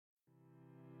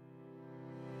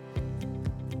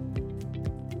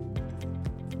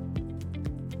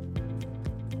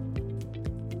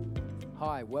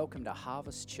Hi, welcome to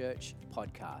Harvest Church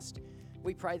Podcast.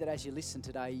 We pray that as you listen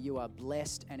today, you are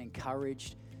blessed and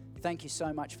encouraged. Thank you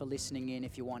so much for listening in.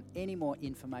 If you want any more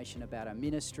information about our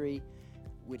ministry,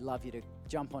 we'd love you to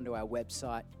jump onto our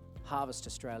website,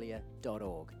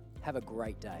 harvestaustralia.org. Have a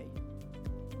great day.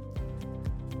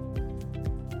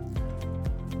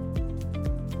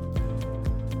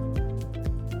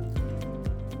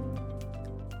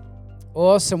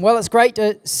 Awesome. Well, it's great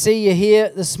to see you here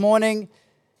this morning.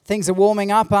 Things are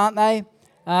warming up, aren't they?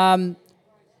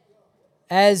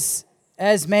 As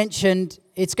mentioned,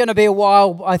 it's going to be a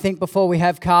while, I think, before we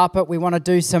have carpet. We want to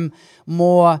do some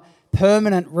more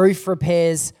permanent roof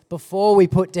repairs before we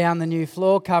put down the new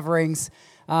floor coverings.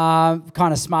 Kind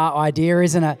of smart idea,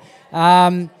 isn't it?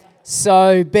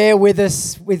 So bear with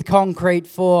us with concrete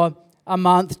for a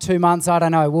month, 2 months, I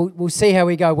don't know. We'll see how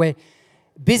we go. We're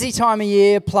busy time of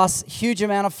year, plus huge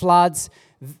amount of floods.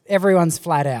 Everyone's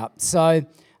flat out. So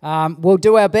we'll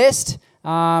do our best,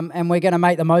 and we're going to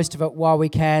make the most of it while we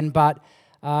can. But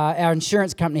our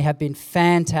insurance company have been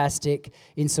fantastic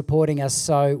in supporting us,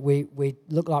 so we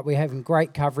look like we're having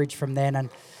great coverage from them. And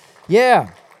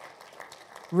yeah,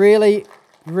 really,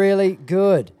 really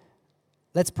good.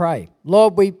 Let's pray.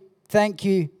 Lord, we thank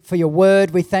you for your word.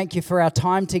 We thank you for our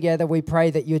time together. We pray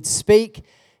that you'd speak,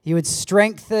 you would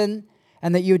strengthen,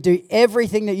 and that you would do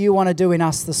everything that you want to do in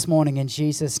us this morning. In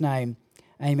Jesus' name,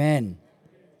 amen.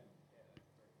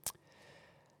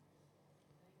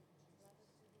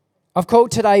 I've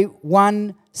called today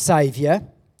One Saviour,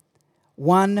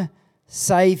 and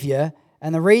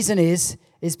the reason is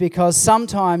because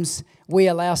sometimes we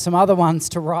allow some other ones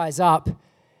to rise up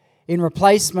in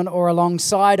replacement or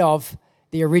alongside of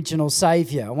the original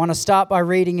Saviour. I want to start by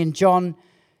reading in John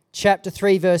chapter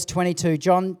 3, verse 22.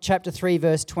 John chapter 3,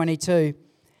 verse 22.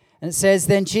 And it says,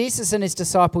 "Then Jesus and his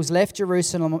disciples left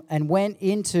Jerusalem and went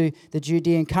into the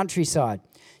Judean countryside.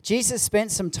 Jesus spent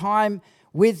some time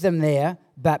with them there,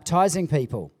 baptizing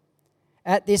people.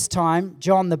 At this time,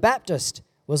 John the Baptist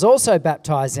was also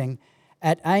baptizing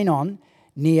at Aenon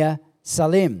near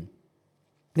Salim,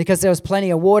 because there was plenty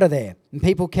of water there, and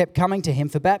people kept coming to him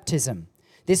for baptism.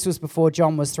 This was before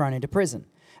John was thrown into prison.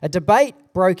 A debate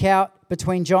broke out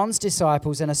between John's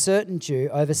disciples and a certain Jew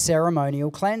over ceremonial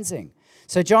cleansing.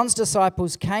 So John's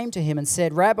disciples came to him and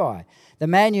said, 'Rabbi, the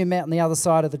man you met on the other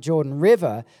side of the Jordan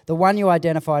River, the one you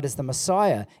identified as the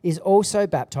Messiah, is also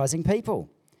baptizing people.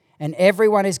 And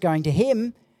everyone is going to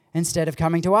him instead of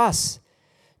coming to us.'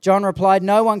 John replied,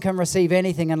 'No one can receive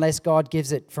anything unless God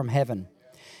gives it from heaven.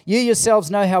 You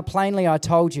yourselves know how plainly I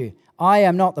told you, I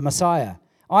am not the Messiah.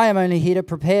 I am only here to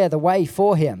prepare the way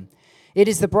for him. It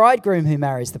is the bridegroom who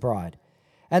marries the bride.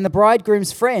 And the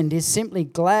bridegroom's friend is simply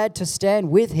glad to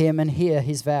stand with him and hear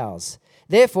his vows.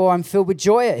 Therefore, I'm filled with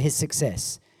joy at his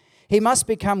success. He must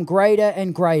become greater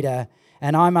and greater,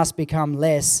 and I must become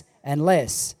less and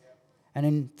less.'" And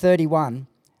in 31,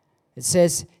 it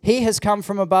says, "He has come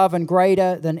from above and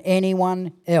greater than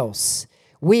anyone else.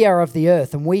 We are of the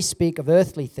earth, and we speak of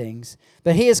earthly things.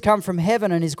 But he has come from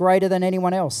heaven and is greater than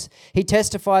anyone else. He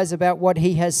testifies about what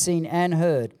he has seen and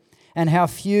heard, and how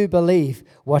few believe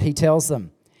what he tells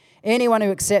them. Anyone who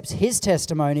accepts his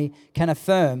testimony can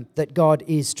affirm that God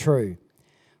is true.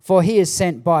 For he is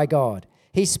sent by God.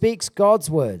 He speaks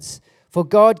God's words, for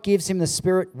God gives him the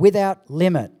Spirit without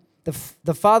limit.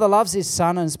 The Father loves his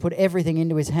Son and has put everything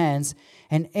into his hands,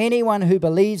 and anyone who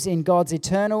believes in God's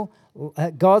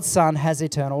Son has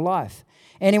eternal life.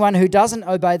 Anyone who doesn't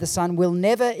obey the Son will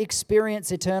never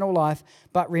experience eternal life,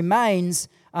 but remains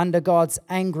under God's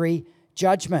angry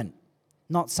judgment."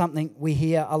 Not something we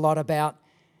hear a lot about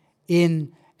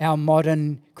in our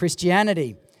modern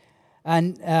Christianity.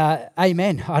 And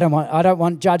amen. I don't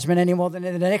want judgment any more than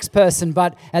the next person,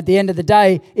 but at the end of the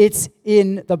day, it's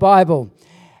in the Bible.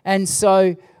 And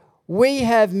so we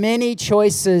have many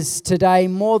choices today,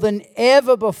 more than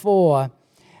ever before,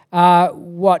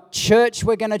 what church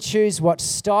we're going to choose, what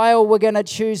style we're going to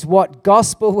choose, what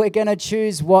gospel we're going to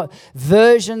choose, what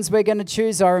versions we're going to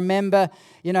choose. I remember,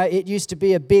 it used to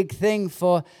be a big thing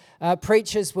for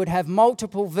preachers would have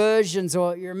multiple versions,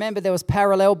 or you remember there was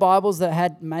parallel Bibles that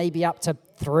had maybe up to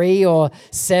 3 or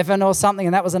 7 or something,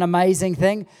 and that was an amazing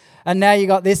thing. And now you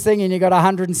got this thing and you got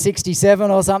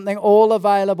 167 or something, all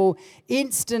available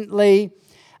instantly.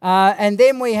 And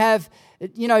then we have,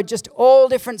 just all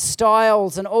different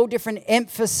styles and all different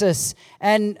emphasis.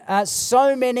 And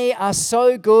so many are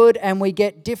so good, and we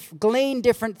get glean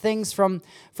different things from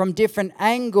different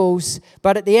angles.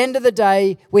 But at the end of the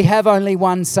day, we have only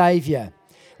one Saviour.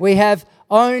 We have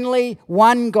only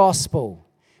one gospel.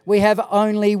 We have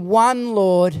only one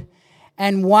Lord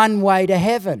and one way to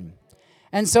heaven.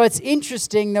 And so it's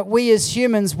interesting that we as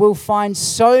humans will find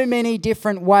so many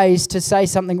different ways to say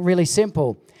something really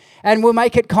simple. And we'll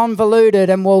make it convoluted,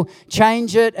 and we'll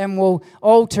change it, and we'll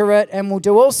alter it, and we'll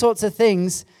do all sorts of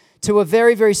things to a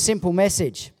very, very simple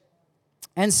message.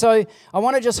 And so I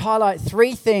want to just highlight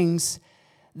 3 things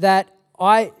that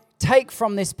I take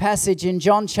from this passage in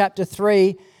John chapter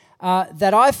 3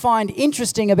 that I find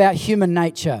interesting about human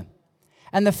nature.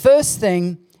 And the first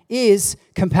thing is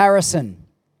comparison.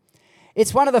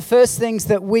 It's one of the first things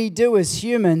that we do as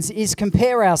humans is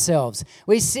compare ourselves.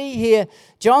 We see here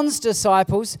John's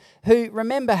disciples who,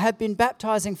 remember, have been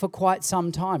baptizing for quite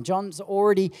some time.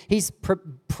 He's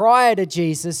prior to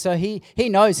Jesus, so he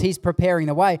knows he's preparing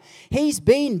the way. He's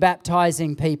been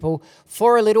baptizing people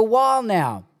for a little while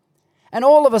now. And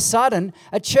all of a sudden,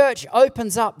 a church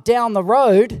opens up down the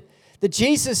road, the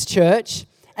Jesus Church,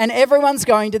 and everyone's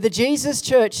going to the Jesus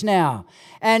Church now.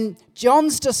 And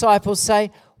John's disciples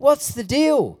say, "What's the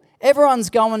deal? Everyone's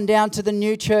going down to the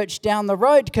new church down the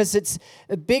road because it's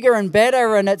bigger and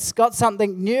better and it's got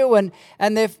something new, and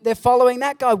they're following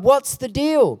that guy. What's the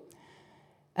deal?"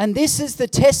 And this is the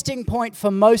testing point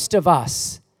for most of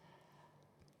us.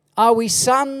 Are we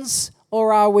sons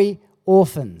or are we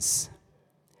orphans?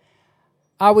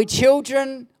 Are we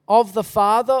children of the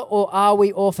Father or are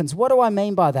we orphans? What do I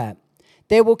mean by that?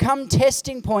 There will come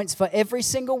testing points for every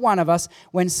single one of us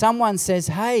when someone says,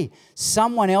 "Hey,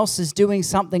 someone else is doing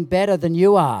something better than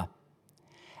you are."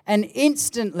 And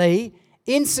instantly,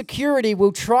 insecurity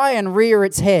will try and rear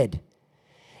its head.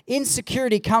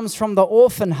 Insecurity comes from the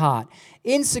orphan heart.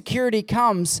 Insecurity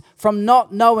comes from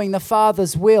not knowing the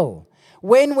Father's will.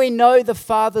 When we know the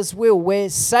Father's will, we're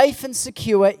safe and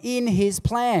secure in His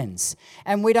plans,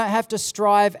 and we don't have to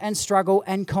strive and struggle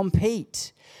and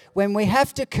compete. When we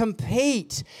have to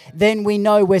compete, then we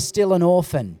know we're still an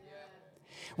orphan.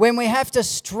 When we have to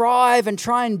strive and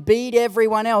try and beat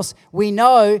everyone else, we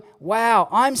know, wow,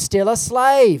 I'm still a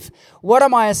slave. What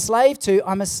am I a slave to?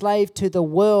 I'm a slave to the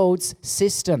world's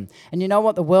system. And you know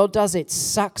what the world does? It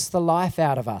sucks the life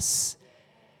out of us.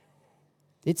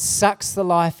 It sucks the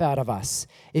life out of us.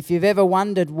 If you've ever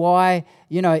wondered why,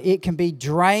 it can be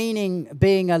draining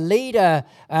being a leader,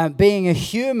 being a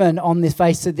human on the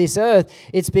face of this earth,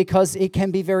 it's because it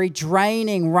can be very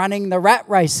draining running the rat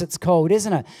race, it's called,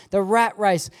 isn't it? The rat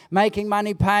race, making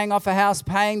money, paying off a house,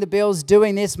 paying the bills,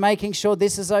 doing this, making sure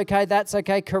this is okay, that's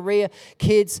okay, career,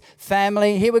 kids,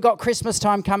 family. Here we've got Christmas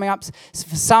time coming up.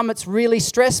 For some, it's really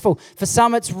stressful. For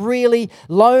some, it's really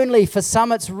lonely. For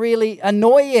some, it's really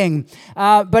annoying.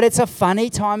 But it's a funny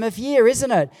time of year,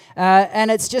 isn't it? And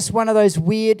it's just one of those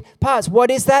weird parts.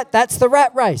 What is that? That's the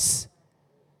rat race.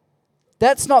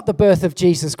 That's not the birth of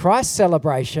Jesus Christ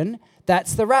celebration.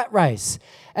 That's the rat race.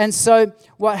 And so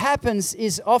what happens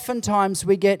is oftentimes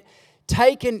we get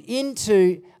taken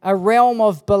into a realm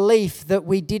of belief that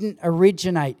we didn't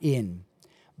originate in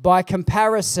by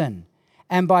comparison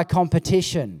and by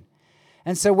competition.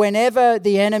 And so whenever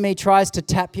the enemy tries to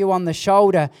tap you on the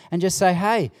shoulder and just say,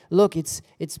 "Hey, look, it's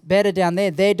better down there.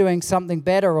 They're doing something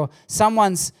better," or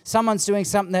someone's doing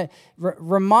something that,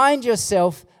 remind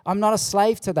yourself, I'm not a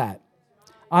slave to that.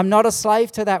 I'm not a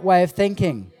slave to that way of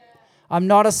thinking. I'm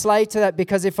not a slave to that,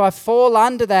 because if I fall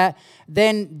under that,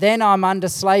 then I'm under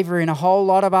slavery in a whole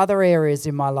lot of other areas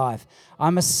in my life.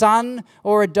 I'm a son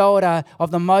or a daughter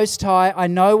of the Most High. I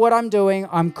know what I'm doing.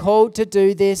 I'm called to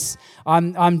do this.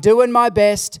 I'm doing my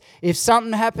best. If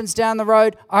something happens down the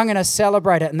road, I'm going to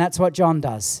celebrate it. And that's what John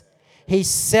does. He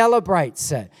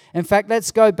celebrates it. In fact,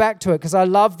 let's go back to it, because I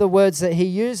love the words that he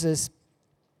uses.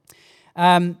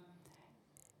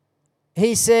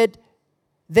 He said,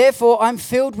 "Therefore, I'm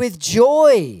filled with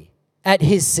joy at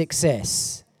his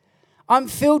success." I'm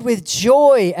filled with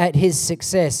joy at his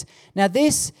success. Now,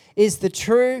 this is the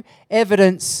true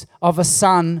evidence of a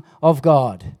son of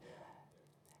God.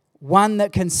 One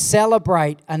that can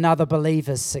celebrate another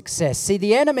believer's success. See,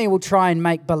 the enemy will try and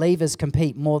make believers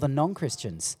compete more than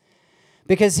non-Christians,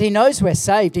 because he knows we're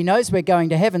saved. He knows we're going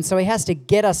to heaven. So he has to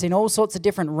get us in all sorts of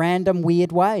different random,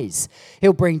 weird ways.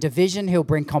 He'll bring division. He'll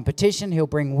bring competition. He'll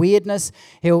bring weirdness.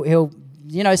 He'll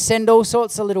send all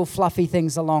sorts of little fluffy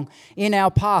things along in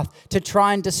our path to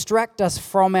try and distract us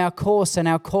from our course and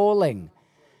our calling.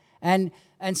 And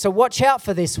so watch out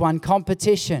for this one,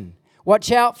 competition.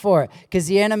 Watch out for it, because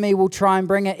the enemy will try and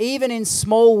bring it, even in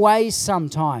small ways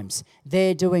sometimes.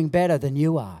 They're doing better than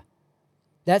you are.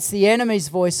 That's the enemy's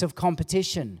voice of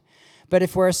competition. But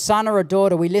if we're a son or a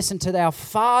daughter, we listen to our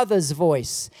Father's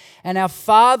voice. And our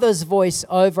Father's voice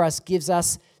over us gives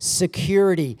us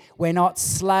security. We're not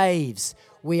slaves.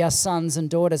 We are sons and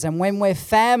daughters. And when we're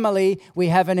family, we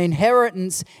have an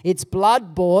inheritance. It's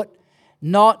blood bought,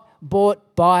 not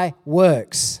bought by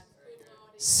works.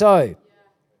 So,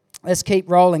 let's keep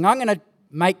rolling. I'm going to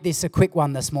make this a quick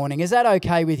one this morning. Is that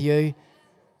okay with you?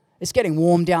 It's getting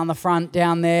warm down the front,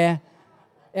 down there.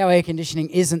 Our air conditioning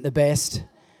isn't the best,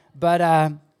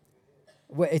 but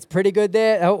it's pretty good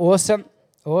there. Oh, awesome,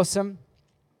 awesome.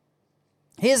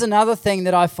 Here's another thing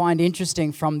that I find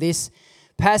interesting from this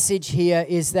passage here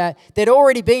is that there'd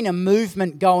already been a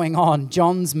movement going on,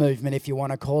 John's movement, if you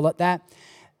want to call it that.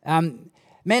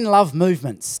 Men love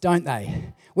movements, don't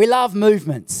they? We love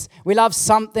movements. We love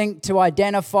something to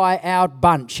identify our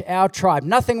bunch, our tribe.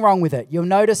 Nothing wrong with it. You'll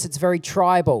notice it's very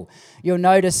tribal. You'll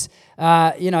notice,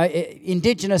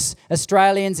 Indigenous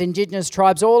Australians, Indigenous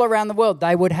tribes all around the world,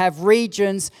 they would have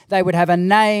regions, they would have a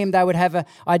name, they would have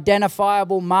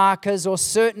identifiable markers or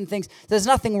certain things. There's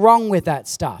nothing wrong with that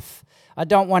stuff. I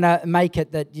don't want to make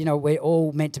it that, we're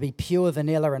all meant to be pure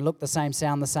vanilla and look the same,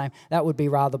 sound the same. That would be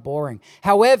rather boring.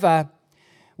 However,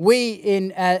 we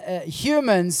in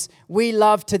humans, we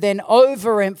love to then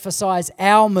overemphasize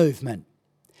our movement.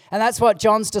 And that's what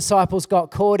John's disciples got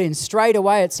caught in straight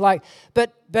away. It's like,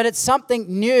 but it's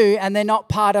something new and they're not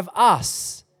part of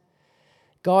us.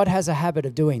 God has a habit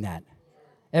of doing that.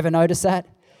 Ever notice that?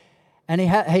 And he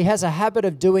has a habit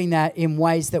of doing that in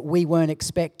ways that we weren't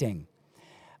expecting.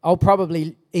 I'll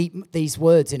probably eat these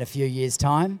words in a few years'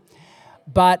 time.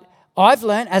 But I've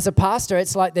learned as a pastor,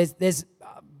 it's like there's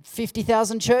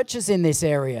 50,000 churches in this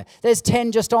area. There's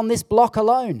 10 just on this block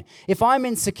alone. If I'm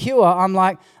insecure, I'm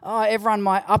like, everyone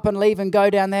might up and leave and go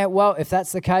down there. Well, if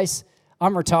that's the case,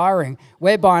 I'm retiring.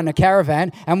 We're buying a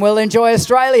caravan and we'll enjoy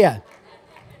Australia.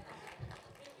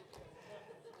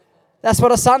 That's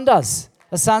what a son does.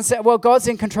 A son said, well, God's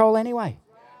in control anyway.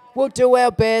 We'll do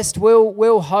our best.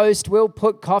 We'll host. We'll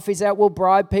put coffees out. We'll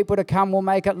bribe people to come. We'll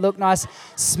make it look nice,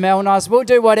 smell nice. We'll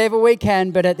do whatever we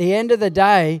can. But at the end of the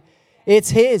day, it's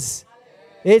His.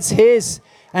 It's His.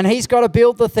 And He's got to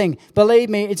build the thing. Believe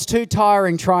me, it's too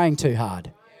tiring trying too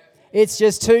hard. It's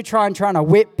just too trying to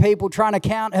whip people, trying to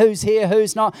count who's here,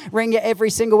 who's not. Ring you every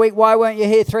single week. Why weren't you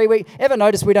here 3 weeks? Ever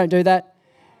notice we don't do that?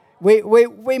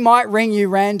 We might ring you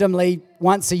randomly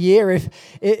once a year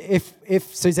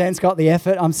if Suzanne's got the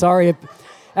effort. I'm sorry.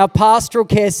 Our pastoral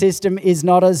care system is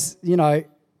not as,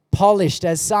 polished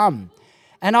as some.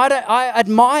 And I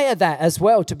admire that as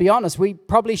well, to be honest. We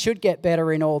probably should get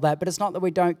better in all that, but it's not that we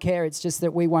don't care. It's just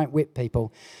that we won't whip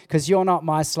people because you're not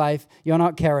my slave. You're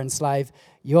not Karen's slave.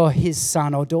 You're his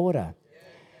son or daughter.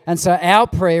 And so our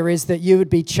prayer is that you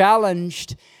would be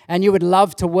challenged and you would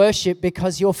love to worship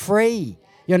because you're free.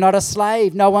 You're not a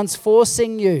slave. No one's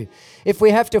forcing you. If we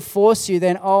have to force you,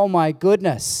 then, oh my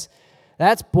goodness,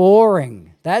 that's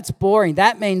boring. That's boring.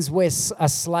 That means we're a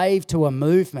slave to a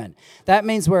movement. That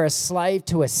means we're a slave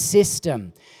to a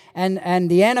system. And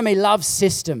the enemy loves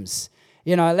systems.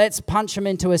 Let's punch them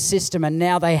into a system and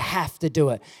now they have to do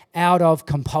it out of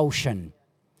compulsion.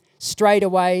 Straight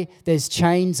away, there's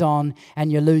chains on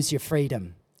and you lose your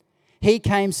freedom. He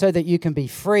came so that you can be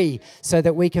free, so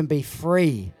that we can be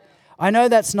free. I know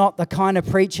that's not the kind of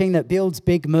preaching that builds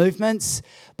big movements,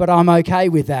 but I'm okay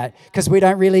with that because we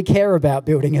don't really care about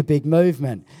building a big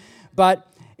movement. But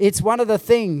it's one of the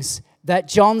things that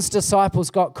John's disciples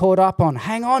got caught up on.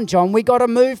 Hang on, John, we got a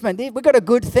movement. We got a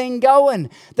good thing going.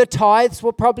 The tithes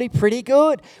were probably pretty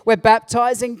good. We're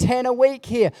baptizing 10 a week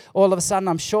here. All of a sudden,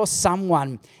 I'm sure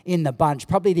someone in the bunch,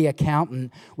 probably the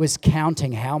accountant, was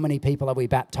counting how many people are we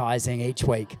baptizing each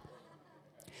week.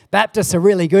 Baptists are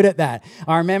really good at that.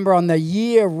 I remember on the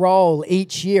year roll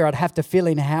each year, I'd have to fill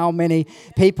in how many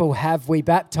people have we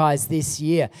baptized this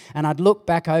year. And I'd look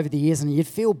back over the years and you'd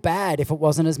feel bad if it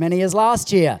wasn't as many as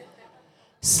last year.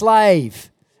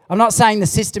 Slave. I'm not saying the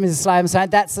system is a slave. I'm saying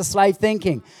that's the slave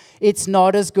thinking. It's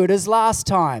not as good as last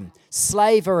time.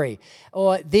 Slavery.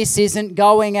 Or this isn't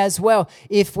going as well.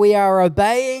 If we are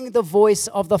obeying the voice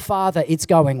of the Father, it's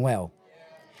going well.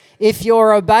 If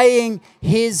you're obeying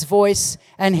His voice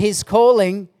and His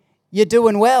calling, you're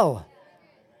doing well.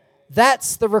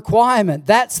 That's the requirement.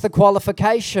 That's the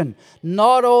qualification.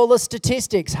 Not all the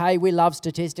statistics. Hey, we love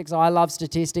statistics. I love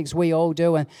statistics. We all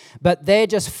do. But they're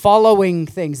just following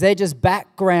things. They're just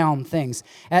background things.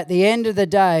 At the end of the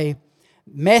day,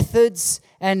 methods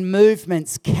and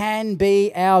movements can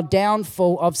be our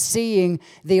downfall of seeing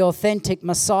the authentic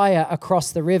Messiah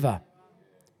across the river.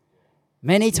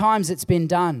 Many times it's been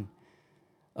done.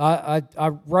 I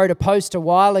wrote a post a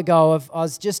while ago I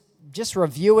was just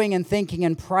reviewing and thinking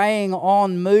and praying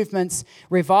on movements,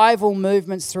 revival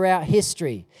movements throughout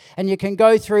history. And you can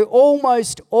go through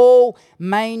almost all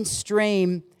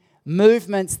mainstream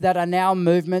movements that are now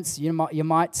movements. You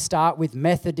might start with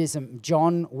Methodism,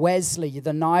 John Wesley,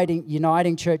 the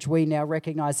uniting church. We now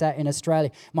recognize that in Australia.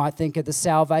 You might think of the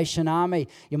Salvation Army.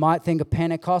 You might think of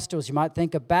Pentecostals. You might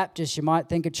think of Baptists. You might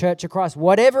think of Church of Christ.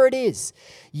 Whatever it is,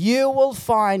 you will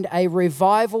find a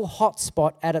revival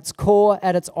hotspot at its core,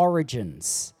 at its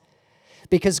origins.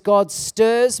 Because God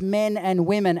stirs men and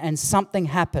women and something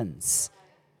happens.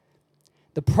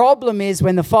 The problem is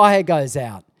when the fire goes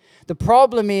out. The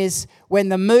problem is when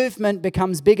the movement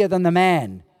becomes bigger than the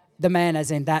man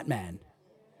as in that man.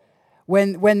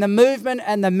 When the movement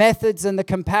and the methods and the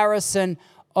comparison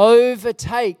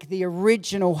overtake the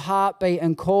original heartbeat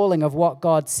and calling of what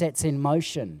God sets in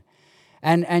motion.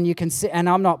 And you can see, and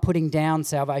I'm not putting down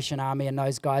Salvation Army and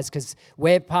those guys because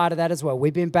we're part of that as well.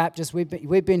 We've been Baptists.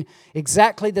 We've been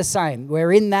exactly the same.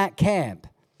 We're in that camp.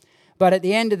 But at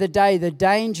the end of the day, the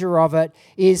danger of it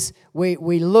is we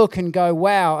look and go,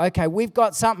 wow, okay, we've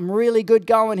got something really good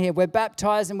going here. We're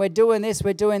baptized and we're doing this,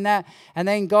 we're doing that. And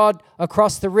then God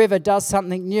across the river does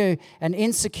something new and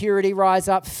insecurity rises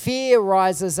up, fear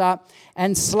rises up,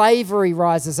 and slavery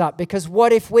rises up. Because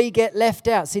what if we get left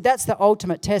out? See, that's the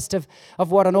ultimate test of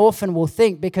what an orphan will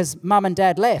think because mum and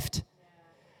dad left.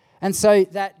 And so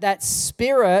that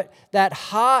spirit, that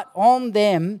heart on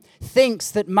them thinks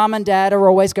that mum and dad are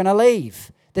always going to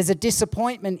leave. There's a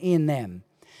disappointment in them.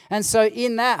 And so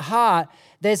in that heart,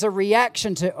 there's a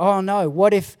reaction to, oh no,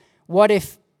 what if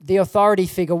the authority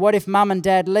figure, what if mum and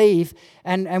dad leave?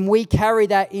 And we carry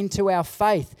that into our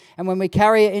faith. And when we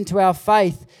carry it into our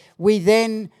faith, we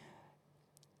then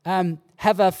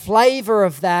have a flavor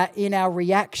of that in our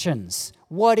reactions.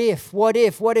 What if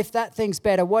that thing's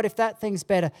better? What if that thing's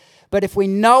better? But if we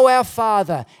know our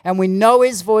Father and we know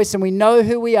His voice and we know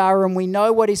who we are and we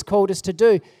know what He's called us to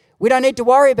do, we don't need to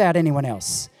worry about anyone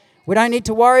else. We don't need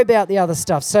to worry about the other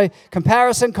stuff. So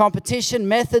comparison, competition,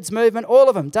 methods, movement, all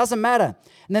of them, doesn't matter.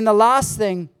 And then the last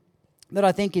thing that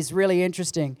I think is really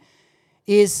interesting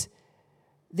is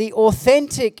the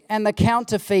authentic and the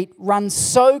counterfeit run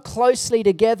so closely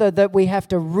together that we have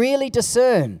to really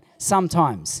discern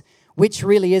sometimes which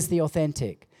really is the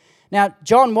authentic. Now,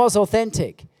 John was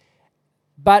authentic,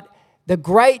 but the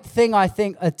great thing, I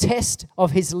think, a test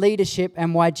of his leadership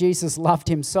and why Jesus loved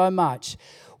him so much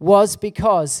was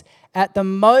because at the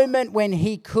moment when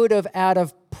he could have, out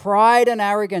of pride and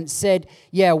arrogance, said,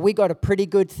 yeah, we got a pretty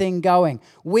good thing going.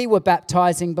 We were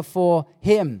baptizing before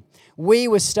him. We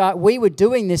were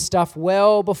doing this stuff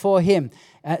well before him.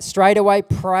 Straight away,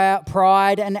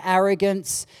 pride and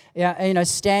arrogance,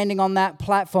 standing on that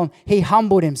platform, he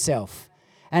humbled himself.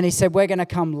 And he said, we're going to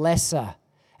come lesser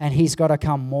and he's got to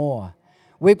come more.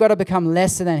 We've got to become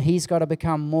lesser than he's got to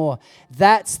become more.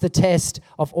 That's the test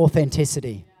of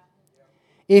authenticity.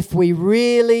 If we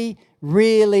really,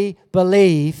 really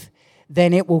believe,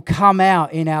 then it will come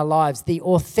out in our lives. The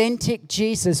authentic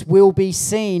Jesus will be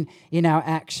seen in our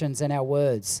actions and our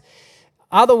words.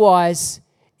 Otherwise,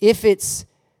 if it's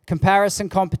comparison,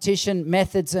 competition,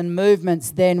 methods and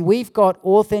movements, then we've got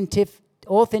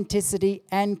authenticity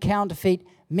and counterfeit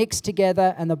mixed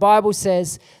together. And the Bible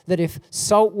says that if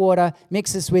salt water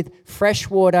mixes with fresh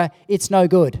water, it's no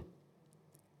good.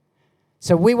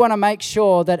 So we want to make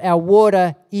sure that our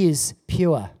water is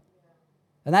pure.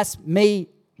 And that's me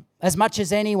as much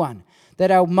as anyone,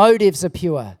 that our motives are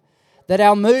pure, that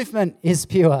our movement is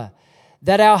pure,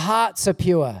 that our hearts are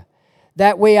pure,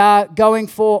 that we are going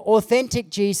for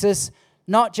authentic Jesus,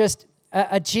 not just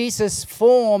a Jesus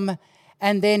form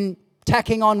and then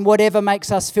tacking on whatever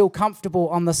makes us feel comfortable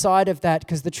on the side of that,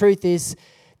 because the truth is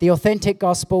the authentic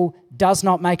gospel does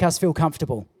not make us feel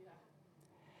comfortable.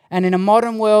 And in a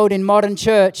modern world, in modern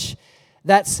church,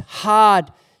 that's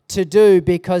hard to do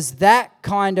because that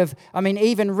kind of,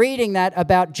 even reading that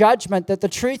about judgment, that the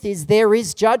truth is there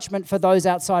is judgment for those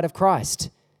outside of Christ.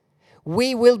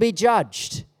 We will be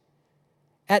judged.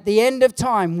 At the end of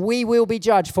time, we will be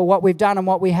judged for what we've done and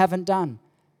what we haven't done.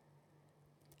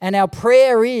 And our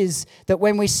prayer is that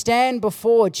when we stand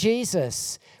before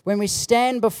Jesus, when we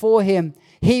stand before him,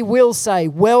 he will say,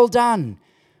 well done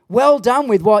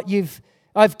with what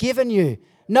I've given you.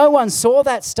 No one saw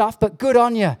that stuff, but good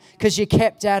on you because you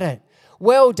kept at it.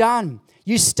 Well done.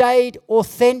 You stayed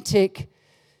authentic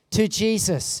to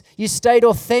Jesus. You stayed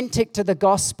authentic to the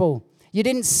gospel. You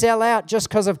didn't sell out just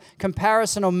because of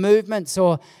comparison or movements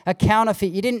or a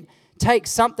counterfeit. You didn't take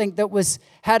something that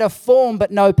had a form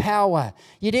but no power.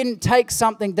 You didn't take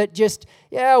something that just,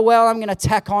 I'm going to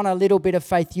tack on a little bit of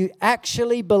faith. You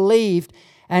actually believed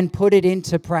and put it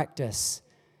into practice.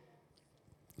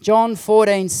 John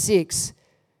 14:6,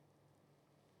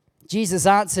 Jesus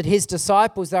answered his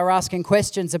disciples. They were asking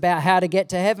questions about how to get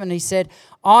to heaven. He said,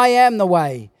 I am the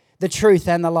way, the truth,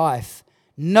 and the life.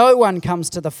 No one comes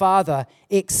to the Father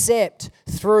except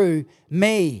through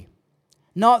me.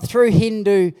 Not through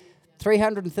Hindu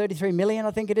 333 million,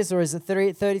 I think it is, or is it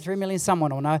 33 million?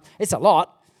 Someone will know. It's a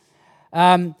lot.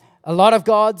 A lot of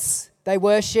gods they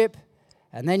worship.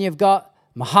 And then you've got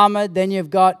Muhammad, then you've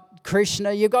got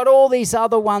Krishna. You've got all these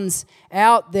other ones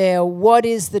out there. What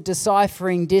is the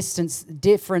deciphering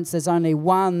difference? There's only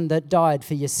one that died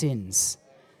for your sins.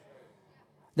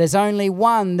 There's only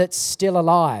one that's still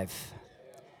alive.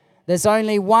 There's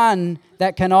only one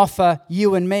that can offer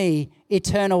you and me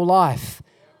eternal life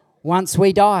once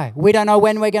we die. We don't know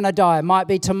when we're going to die. It might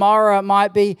be tomorrow. It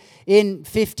might be in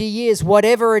 50 years.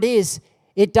 Whatever it is,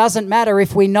 it doesn't matter.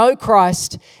 If we know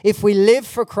Christ, if we live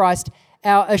for Christ,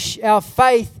 our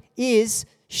faith is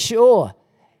sure.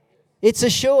 It's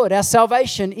assured. Our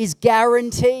salvation is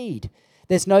guaranteed.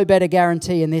 There's no better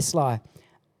guarantee in this life.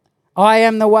 I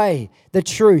am the way, the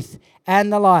truth,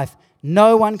 and the life.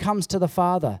 No one comes to the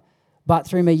Father but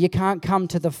through me. You can't come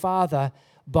to the Father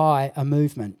by a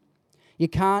movement. You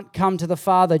can't come to the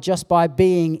Father just by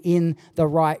being in the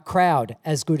right crowd,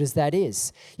 as good as that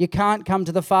is. You can't come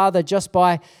to the Father just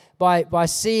by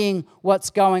seeing what's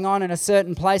going on in a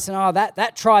certain place and,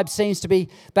 that tribe seems to be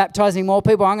baptizing more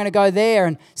people. I'm going to go there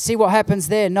and see what happens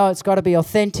there. No, it's got to be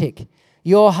authentic.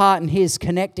 Your heart and his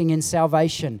connecting in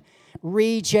salvation.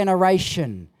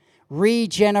 Regeneration.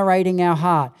 Regenerating our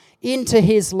heart into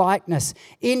his likeness,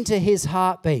 into his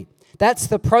heartbeat. That's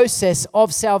the process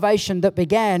of salvation that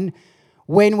began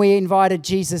when we invited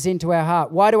Jesus into our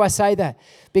heart. Why do I say that?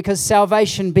 Because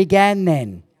salvation began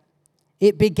then.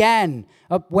 It began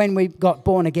when we got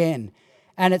born again,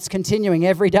 and it's continuing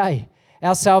every day.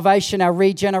 Our salvation, our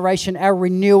regeneration, our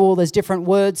renewal, there's different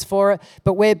words for it,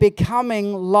 but we're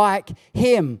becoming like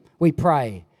him, we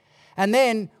pray. And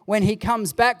then when he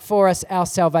comes back for us, our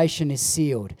salvation is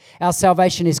sealed. Our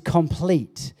salvation is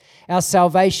complete. Our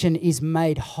salvation is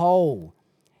made whole.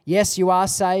 Yes, you are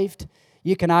saved.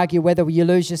 You can argue whether you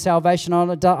lose your salvation or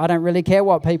not. I don't really care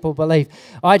what people believe.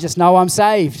 I just know I'm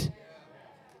saved.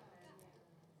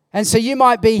 And so you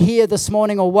might be here this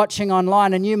morning or watching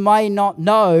online and you may not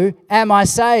know, am I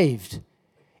saved?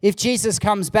 If Jesus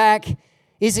comes back,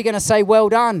 is he going to say, well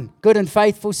done, good and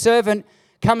faithful servant,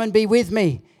 come and be with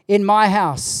me in my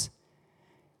house?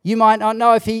 You might not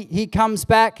know if he comes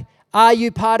back, are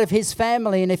you part of his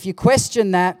family? And if you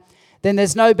question that, then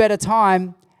there's no better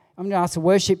time. I'm going to ask the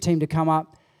worship team to come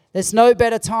up. There's no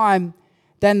better time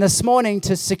than this morning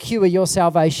to secure your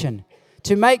salvation,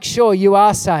 to make sure you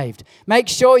are saved. Make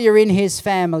sure you're in his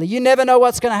family. You never know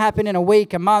what's going to happen in a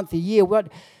week, a month, a year.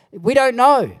 We don't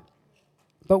know.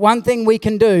 But one thing we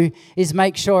can do is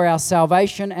make sure our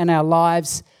salvation and our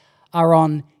lives are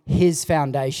on his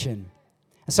foundation.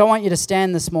 So I want you to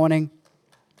stand this morning.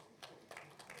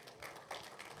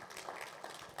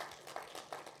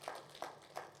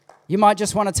 You might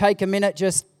just want to take a minute,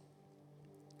 just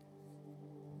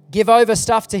give over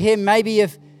stuff to him. Maybe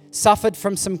you've suffered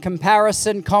from some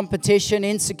comparison, competition,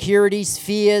 insecurities,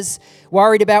 fears,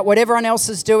 worried about what everyone else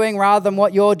is doing rather than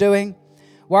what you're doing,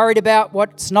 worried about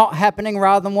what's not happening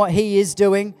rather than what he is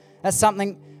doing. That's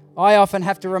something I often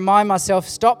have to remind myself,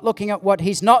 stop looking at what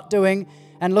he's not doing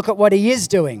and look at what he is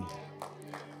doing.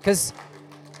 Because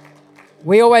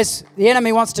the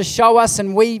enemy wants to show us,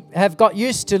 and we have got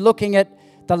used to looking at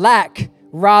the lack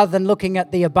rather than looking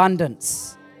at the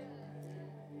abundance.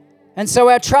 And so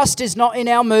our trust is not in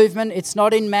our movement. It's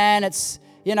not in man. It's,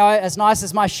 as nice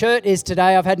as my shirt is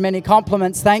today, I've had many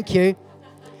compliments. Thank you.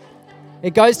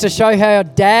 It goes to show how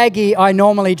daggy I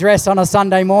normally dress on a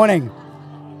Sunday morning.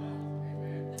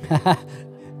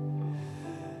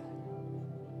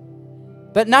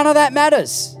 But none of that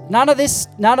matters. None of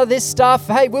this stuff.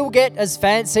 Hey, we'll get as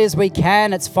fancy as we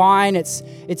can. It's fine. It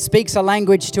speaks a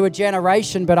language to a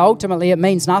generation, but ultimately it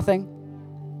means nothing.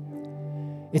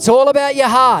 It's all about your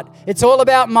heart. It's all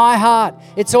about my heart.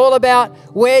 It's all about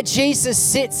where Jesus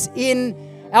sits in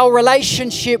our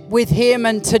relationship with him.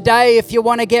 And today, if you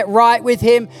want to get right with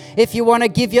him, if you want to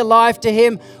give your life to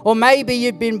him, or maybe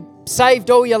you've been saved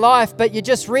all your life, but you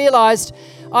just realized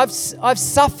I've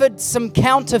suffered some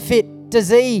counterfeit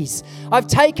disease. I've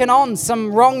taken on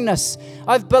some wrongness.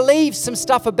 I've believed some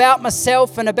stuff about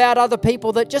myself and about other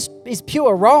people that just is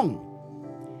pure wrong.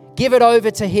 Give it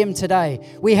over to him today.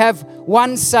 We have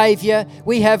one Savior.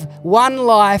 We have one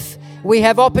life. We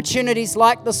have opportunities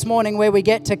like this morning where we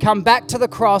get to come back to the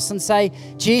cross and say,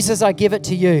 Jesus, I give it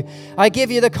to you. I give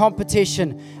you the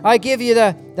competition. I give you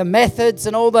the methods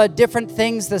and all the different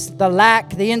things, the lack,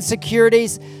 the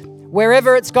insecurities.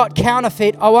 Wherever it's got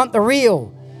counterfeit, I want the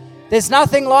real. There's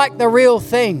nothing like the real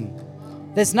thing.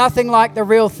 There's nothing like the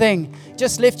real thing.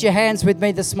 just lift your hands with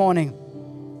me this morning.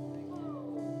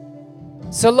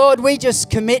 So Lord, we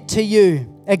just commit to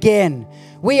you again.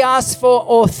 We ask for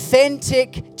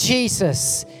authentic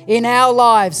Jesus in our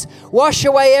lives. Wash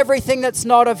away everything that's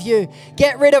not of you.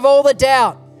 Get rid of all the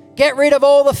doubt. Get rid of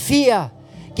all the fear.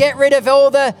 Get rid of all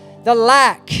the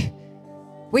lack.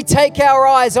 We take our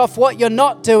eyes off what you're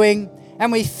not doing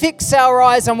and we fix our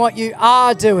eyes on what you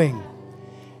are doing.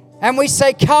 And we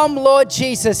say, come, Lord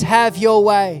Jesus, have your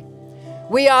way.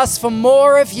 We ask for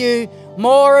more of you,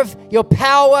 more of your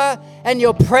power and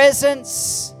your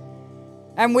presence.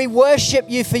 And we worship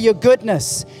you for your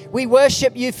goodness. We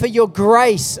worship you for your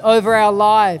grace over our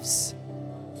lives.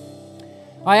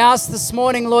 I ask this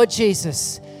morning, Lord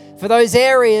Jesus, for those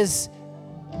areas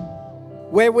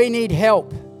where we need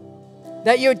help,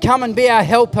 that you would come and be our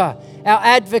helper, our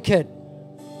advocate,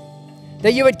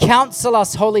 that you would counsel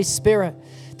us, Holy Spirit,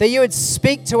 that you would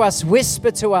speak to us,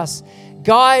 whisper to us,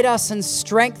 guide us and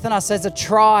strengthen us as a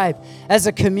tribe, as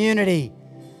a community,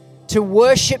 to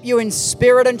worship you in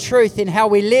spirit and truth in how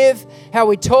we live, how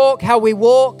we talk, how we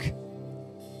walk.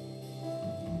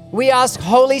 We ask,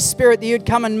 Holy Spirit, that you'd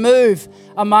come and move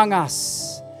among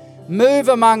us. Move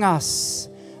among us.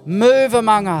 Move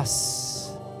among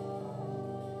us.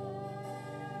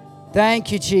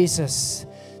 Thank you, Jesus.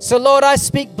 So, Lord, I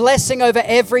speak blessing over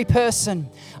every person.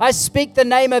 I speak the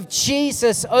name of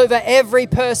Jesus over every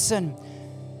person.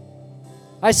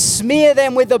 I smear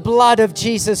them with the blood of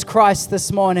Jesus Christ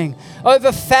this morning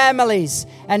over families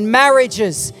and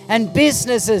marriages and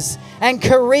businesses and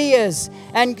careers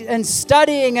and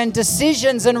studying and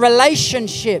decisions and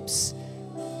relationships.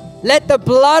 Let the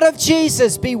blood of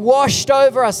Jesus be washed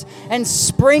over us and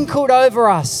sprinkled over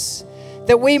us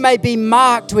that we may be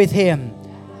marked with him.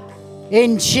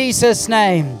 In Jesus'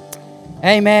 name,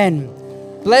 amen.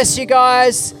 Bless you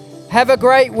guys. Have a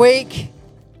great week.